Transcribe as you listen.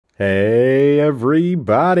Hey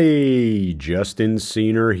everybody, Justin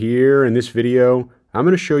Senior here. In this video, I'm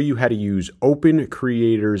going to show you how to use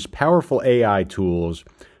OpenCreator's powerful AI tools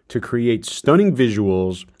to create stunning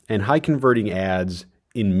visuals and high converting ads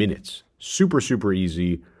in minutes. Super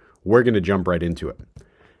easy. We're going to jump right into it.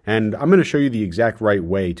 And I'm going to show you the exact right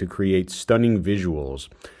way to create stunning visuals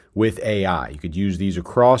with AI. You could use these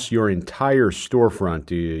across your entire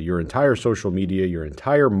storefront, your entire social media, your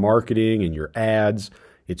entire marketing and your ads.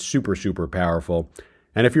 It's super powerful.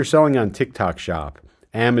 And if you're selling on TikTok Shop,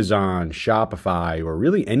 Amazon, Shopify, or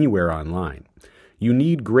really anywhere online, you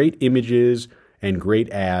need great images and great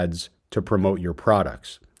ads to promote your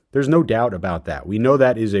products. There's no doubt about that. We know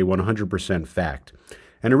that is a 100% fact.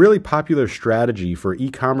 And a really popular strategy for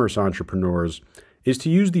e-commerce entrepreneurs is to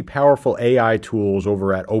use the powerful AI tools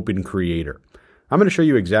over at OpenCreator. I'm going to show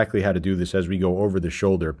you exactly how to do this as we go over the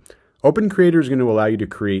shoulder. OpenCreator is going to allow you to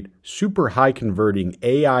create super high converting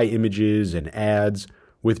AI images and ads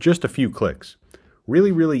with just a few clicks.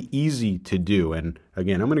 Really easy to do. And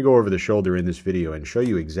again, I'm going to go over the shoulder in this video and show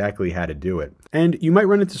you exactly how to do it. And you might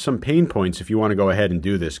run into some pain points if you want to go ahead and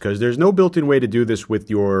do this, because there's no built-in way to do this with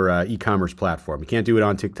your e-commerce platform. You can't do it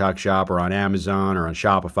on TikTok Shop or on Amazon or on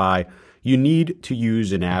Shopify. You need to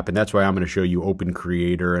use an app, and that's why I'm going to show you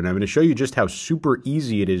OpenCreator, and I'm going to show you just how super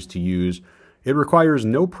easy it is to use. It requires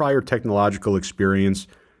no prior technological experience.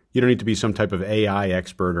 You don't need to be some type of AI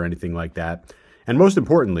expert or anything like that. And most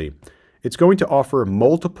importantly, it's going to offer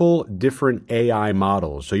multiple different AI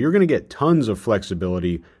models. So you're going to get tons of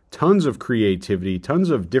flexibility, tons of creativity,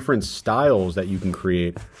 tons of different styles that you can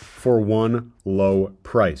create for one low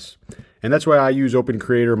price. And that's why I use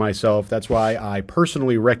OpenCreator myself. That's why I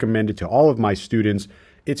personally recommend it to all of my students.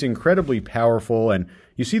 It's incredibly powerful, and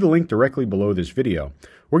you see the link directly below this video.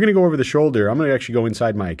 We're going to go over the shoulder. I'm going to actually go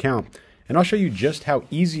inside my account, and I'll show you just how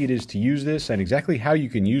easy it is to use this and exactly how you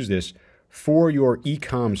can use this for your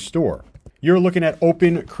e-com store. You're looking at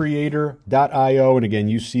OpenCreator.io, and again,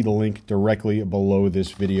 you see the link directly below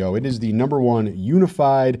this video. It is the #1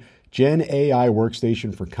 unified Gen AI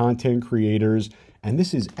workstation for content creators, and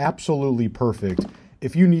this is absolutely perfect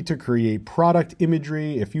if you need to create product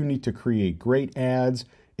imagery, if you need to create great ads,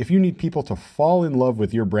 if you need people to fall in love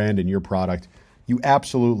with your brand and your product. You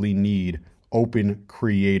absolutely need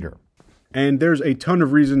OpenCreator. And there's a ton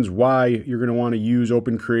of reasons why you're going to want to use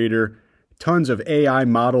OpenCreator. Tons of AI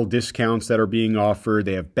model discounts that are being offered.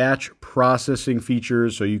 They have batch processing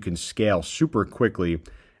features so you can scale super quickly.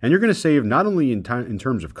 And you're going to save not only in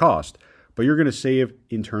terms of cost, but you're going to save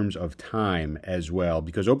in terms of time as well,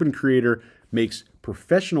 because OpenCreator makes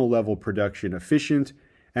professional level production efficient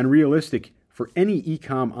and realistic for any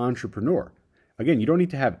e-com entrepreneur. Again, you don't need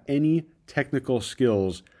to have any technical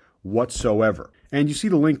skills whatsoever. And you see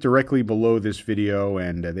the link directly below this video,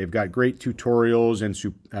 and they've got great tutorials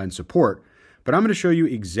and support. But I'm going to show you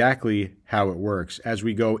exactly how it works as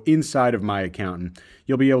we go inside of my account. And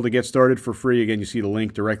you'll be able to get started for free. Again, you see the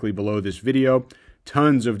link directly below this video.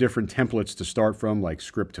 Tons of different templates to start from, like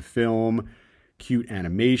script to film, cute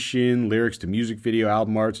animation, lyrics to music video,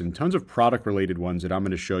 album arts, and tons of product-related ones that I'm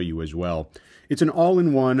going to show you as well. It's an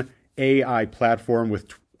all-in-one AI platform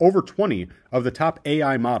with over 20 of the top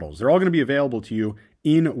AI models. They're all going to be available to you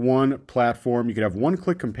in one platform. You could have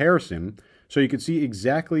one-click comparison, so you can see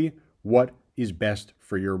exactly what is best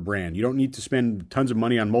for your brand. You don't need to spend tons of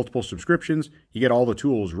money on multiple subscriptions. You get all the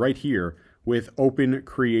tools right here with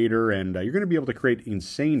OpenCreator, and you're going to be able to create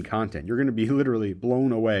insane content. You're going to be literally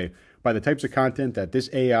blown away by the types of content that this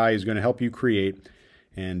AI is going to help you create,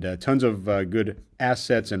 and tons of good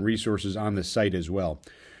assets and resources on the site as well.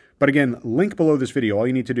 But again, link below this video. All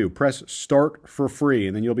you need to do, press start for free,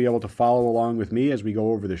 and then you'll be able to follow along with me as we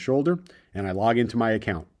go over the shoulder, and I log into my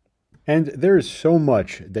account. And there is so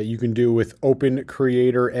much that you can do with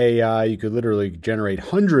OpenCreator AI. You could literally generate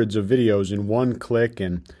hundreds of videos in one click,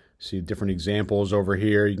 and see different examples over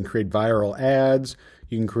here. You can create viral ads.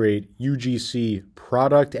 You can create UGC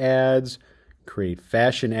product ads, create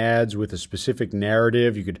fashion ads with a specific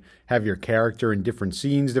narrative. You could have your character in different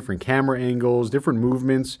scenes, different camera angles, different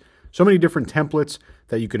movements. So many different templates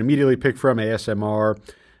that you can immediately pick from: ASMR,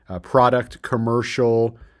 product,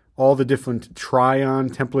 commercial, all the different try-on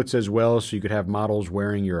templates as well. So you could have models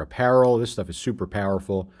wearing your apparel. This stuff is super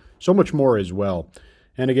powerful. So much more as well.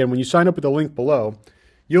 And again, when you sign up with the link below,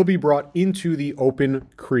 you'll be brought into the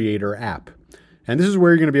OpenCreator app. And this is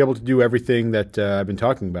where you're going to be able to do everything that I've been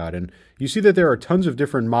talking about. And you see that there are tons of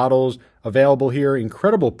different models available here,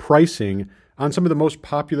 incredible pricing on some of the most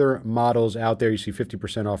popular models out there. You see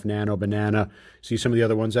 50% off Nano, Banana. See some of the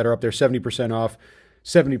other ones that are up there, 70% off,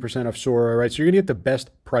 70% off Sora, right? So you're going to get the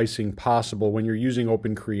best pricing possible when you're using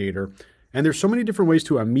OpenCreator. And there's so many different ways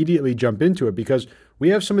to immediately jump into it because we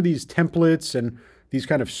have some of these templates and these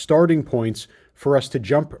kind of starting points for us to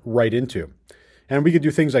jump right into. And we could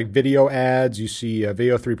do things like video ads. You see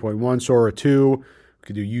Video 3.1, Sora 2. We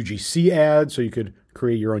could do UGC ads, so you could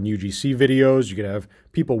create your own UGC videos. You could have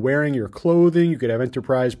people wearing your clothing. You could have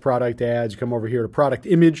enterprise product ads. You come over here to product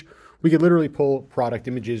image. We could literally pull product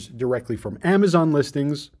images directly from Amazon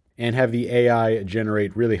listings and have the AI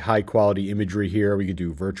generate really high quality imagery here. We could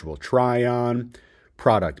do virtual try-on,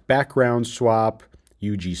 product background swap,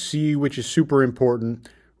 UGC, which is super important,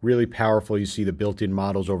 really powerful. You see the built-in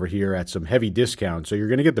models over here at some heavy discounts, so you're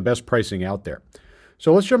going to get the best pricing out there.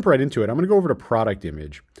 So let's jump right into it. I'm going to go over to product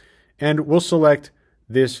image, and we'll select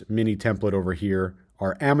this mini template over here,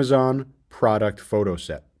 our Amazon product photo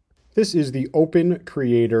set. This is the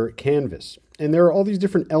OpenCreator canvas, and there are all these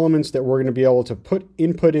different elements that we're going to be able to put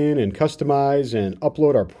input in and customize and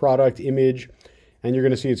upload our product image. And you're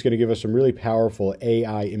going to see it's going to give us some really powerful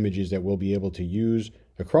AI images that we'll be able to use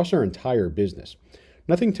across our entire business.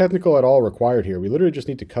 Nothing technical at all required here. We literally just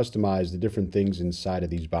need to customize the different things inside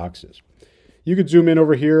of these boxes. You could zoom in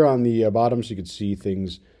over here on the bottom so you could see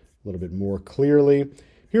things a little bit more clearly.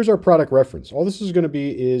 Here's our product reference. All this is going to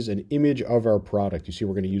be is an image of our product. You see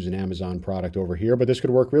we're going to use an Amazon product over here, but this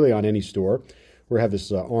could work really on any store. We have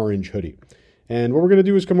this orange hoodie. And what we're going to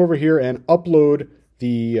do is come over here and upload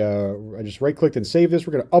I just right-clicked and save this.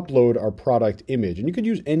 We're going to upload our product image. And you could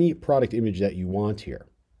use any product image that you want here.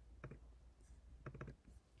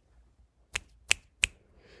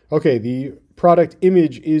 Okay, the product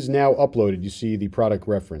image is now uploaded. You see the product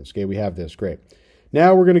reference. Okay, we have this. Great.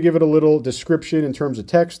 Now we're going to give it a little description in terms of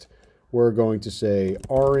text. We're going to say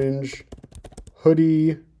orange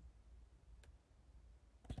hoodie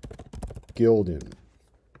Gildan.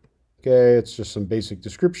 Okay, it's just some basic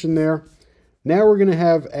description there. Now we're going to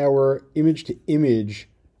have our image-to-image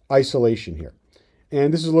isolation here.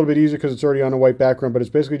 And this is a little bit easier because it's already on a white background, but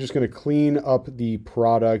it's basically just going to clean up the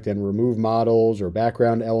product and remove models or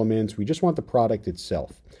background elements. We just want the product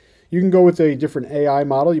itself. You can go with a different AI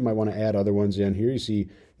model. You might want to add other ones in here. You see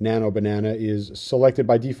Nano Banana is selected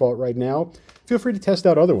by default right now. Feel free to test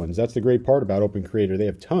out other ones. That's the great part about OpenCreator. They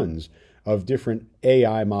have tons of different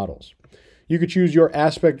AI models. You could choose your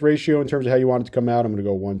aspect ratio in terms of how you want it to come out. I'm going to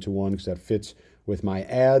go 1:1 because that fits with my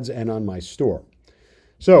ads and on my store.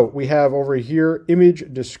 So we have over here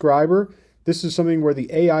image describer. This is something where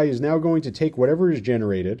the AI is now going to take whatever is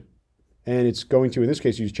generated, and it's going to, in this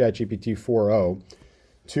case, use ChatGPT 4.0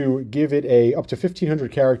 to give it a up to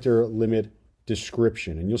 1,500 character limit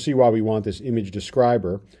description. And you'll see why we want this image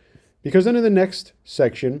describer, because then in the next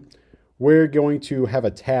section, we're going to have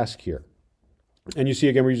a task here. And you see,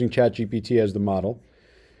 again, we're using ChatGPT as the model.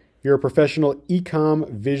 You're a professional e-com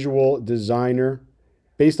visual designer.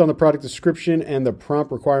 Based on the product description and the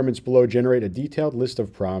prompt requirements below, generate a detailed list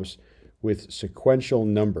of prompts with sequential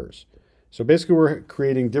numbers. So basically, we're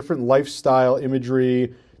creating different lifestyle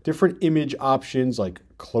imagery, different image options like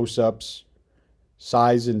close-ups,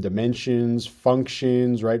 size and dimensions,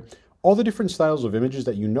 functions, right? All the different styles of images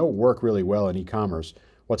that you know work really well in e-commerce.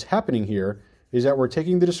 What's happening here is that we're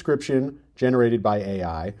taking the description generated by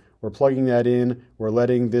AI, we're plugging that in, we're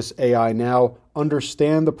letting this AI now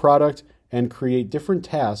understand the product and create different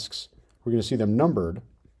tasks. We're going to see them numbered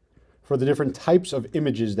for the different types of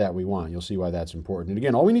images that we want. You'll see why that's important. And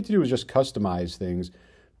again, all we need to do is just customize things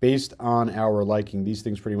based on our liking. These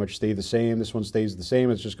things pretty much stay the same. This one stays the same.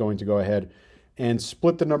 It's just going to go ahead and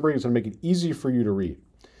split the numbering. It's going to make it easy for you to read.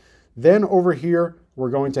 Then over here, we're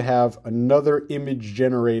going to have another image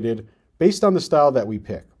generated based on the style that we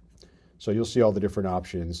pick. So you'll see all the different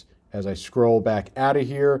options. As I scroll back out of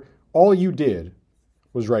here, all you did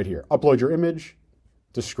was right here. Upload your image,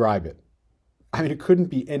 describe it. I mean, it couldn't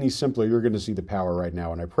be any simpler. You're going to see the power right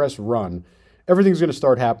now. When I press run, everything's going to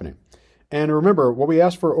start happening. And remember, what we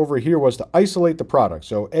asked for over here was to isolate the product.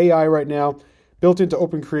 So AI right now, built into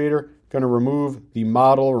OpenCreator, going to remove the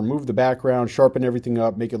model, remove the background, sharpen everything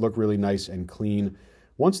up, make it look really nice and clean.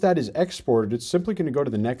 Once that is exported, it's simply going to go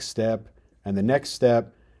to the next step and the next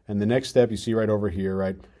step and the next step. You see right over here,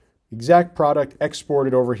 right? Exact product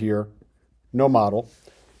exported over here, no model.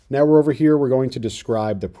 Now we're over here, we're going to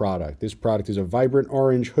describe the product. This product is a vibrant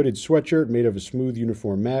orange hooded sweatshirt made of a smooth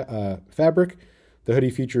uniform fabric. The hoodie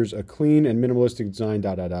features a clean and minimalistic design,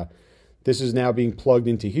 This is now being plugged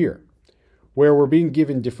into here, where we're being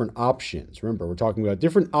given different options. Remember, we're talking about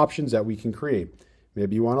different options that we can create.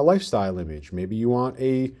 Maybe you want a lifestyle image. Maybe you want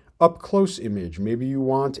a up-close image. Maybe you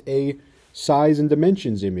want a size and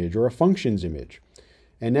dimensions image or a functions image.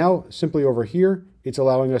 And now, simply over here, it's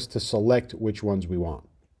allowing us to select which ones we want.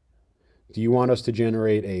 Do you want us to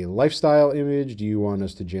generate a lifestyle image? Do you want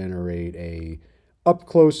us to generate a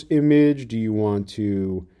up-close image? Do you want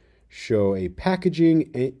to show a packaging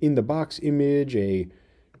in the box image, a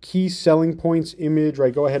key selling points image,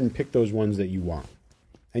 right? Go ahead and pick those ones that you want.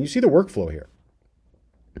 And you see the workflow here.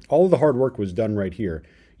 All of the hard work was done right here.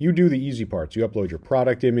 You do the easy parts. You upload your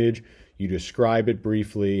product image, you describe it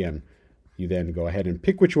briefly, and you then go ahead and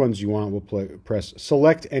pick which ones you want. We'll press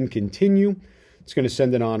select and continue. It's going to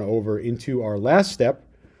send it on over into our last step,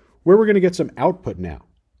 where we're going to get some output now.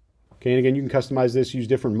 Okay, and again, you can customize this, use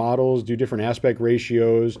different models, do different aspect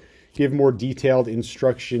ratios, give more detailed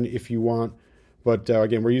instruction if you want. But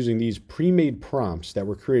again, we're using these pre-made prompts that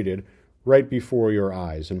were created right before your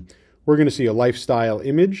eyes. And we're going to see a lifestyle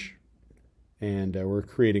image, and we're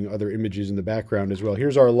creating other images in the background as well.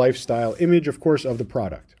 Here's our lifestyle image, of course, of the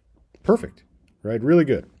product. Perfect, right? Really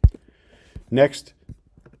good. Next,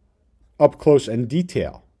 up close and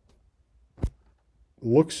detail.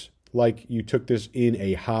 Looks like you took this in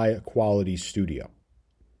a high quality studio.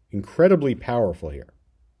 Incredibly powerful here.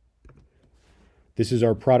 This is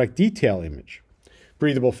our product detail image.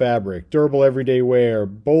 Breathable fabric, durable everyday wear,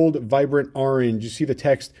 bold, vibrant orange. You see the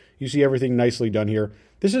text, you see everything nicely done here.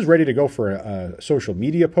 This is ready to go for a social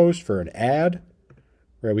media post, for an ad.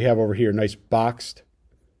 Right, we have over here nice boxed,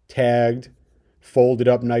 tagged, folded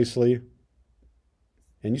up nicely.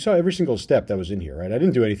 And you saw every single step that was in here, right? I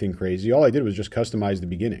didn't do anything crazy. All I did was just customize the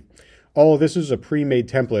beginning. All of this is a pre-made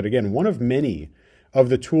template. Again, one of many of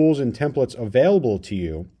the tools and templates available to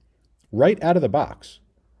you right out of the box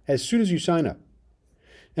as soon as you sign up.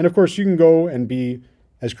 And of course, you can go and be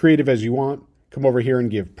as creative as you want. Come over here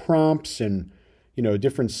and give prompts and,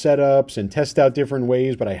 different setups and test out different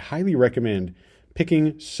ways. But I highly recommend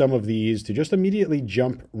picking some of these to just immediately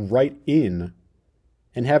jump right in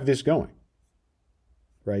and have this going.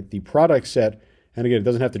 Right? The product set, and again, it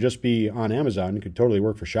doesn't have to just be on Amazon. It could totally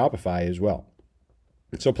work for Shopify as well.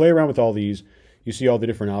 So play around with all these. You see all the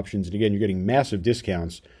different options. And again, you're getting massive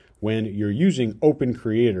discounts when you're using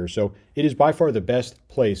OpenCreator. So it is by far the best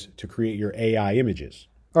place to create your AI images.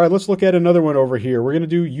 All right, let's look at another one over here. We're going to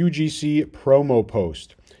do UGC promo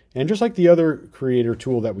post. And just like the other creator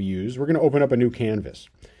tool that we use, we're going to open up a new canvas.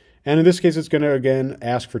 And in this case, it's going to, again,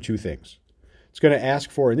 ask for two things. It's going to ask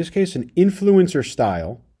for, in this case, an influencer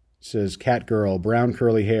style. It says cat girl, brown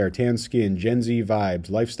curly hair, tan skin, Gen Z vibes,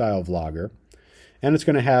 lifestyle vlogger. And it's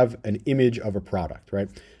going to have an image of a product, right?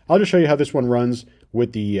 I'll just show you how this one runs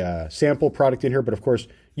with the sample product in here. But of course,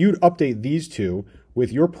 you'd update these two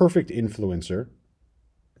with your perfect influencer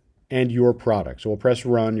and your product. So we'll press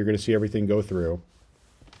run. You're going to see everything go through.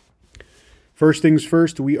 First things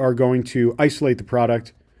first, we are going to isolate the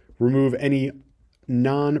product, remove any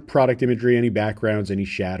non-product imagery, any backgrounds, any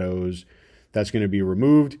shadows. That's going to be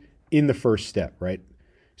removed in the first step, right?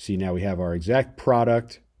 See, now we have our exact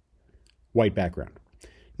product, white background.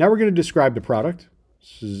 Now we're going to describe the product.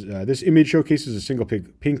 This image showcases a single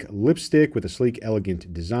pink lipstick with a sleek,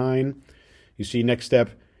 elegant design. You see, next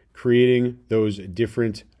step, creating those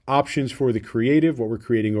different options for the creative. What we're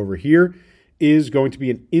creating over here is going to be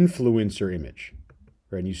an influencer image.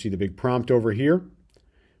 Right? And you see the big prompt over here.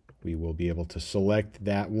 We will be able to select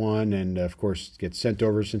that one and, of course, get sent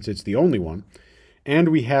over since it's the only one. And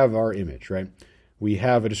we have our image, right? We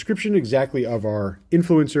have a description exactly of our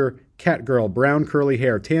influencer, cat girl, brown curly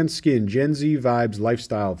hair, tan skin, Gen Z vibes,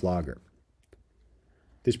 lifestyle vlogger.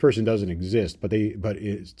 This person doesn't exist, but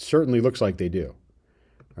it certainly looks like they do.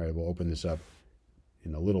 All right, we'll open this up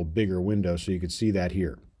in a little bigger window so you can see that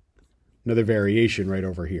here. Another variation right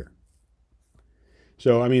over here.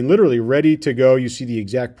 So, I mean, literally ready to go. You see the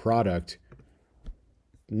exact product.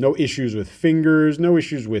 No issues with fingers, no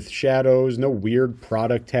issues with shadows, no weird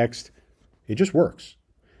product text. It just works.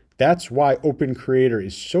 That's why OpenCreator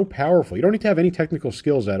is so powerful. You don't need to have any technical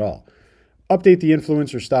skills at all. Update the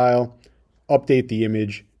influencer style, update the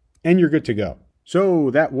image, and you're good to go. So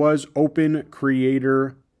that was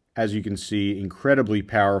OpenCreator. As you can see, incredibly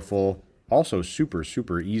powerful. Also super,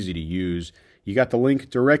 super easy to use. You got the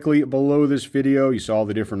link directly below this video. You saw all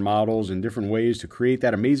the different models and different ways to create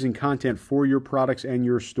that amazing content for your products and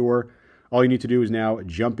your store. All you need to do is now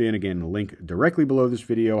jump in. Again, link directly below this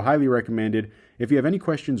video. Highly recommended. If you have any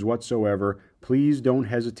questions whatsoever, please don't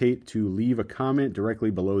hesitate to leave a comment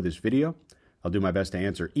directly below this video. I'll do my best to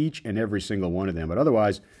answer each and every single one of them. But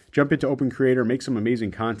otherwise, jump into OpenCreator, make some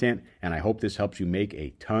amazing content, and I hope this helps you make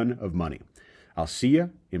a ton of money. I'll see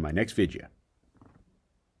you in my next video.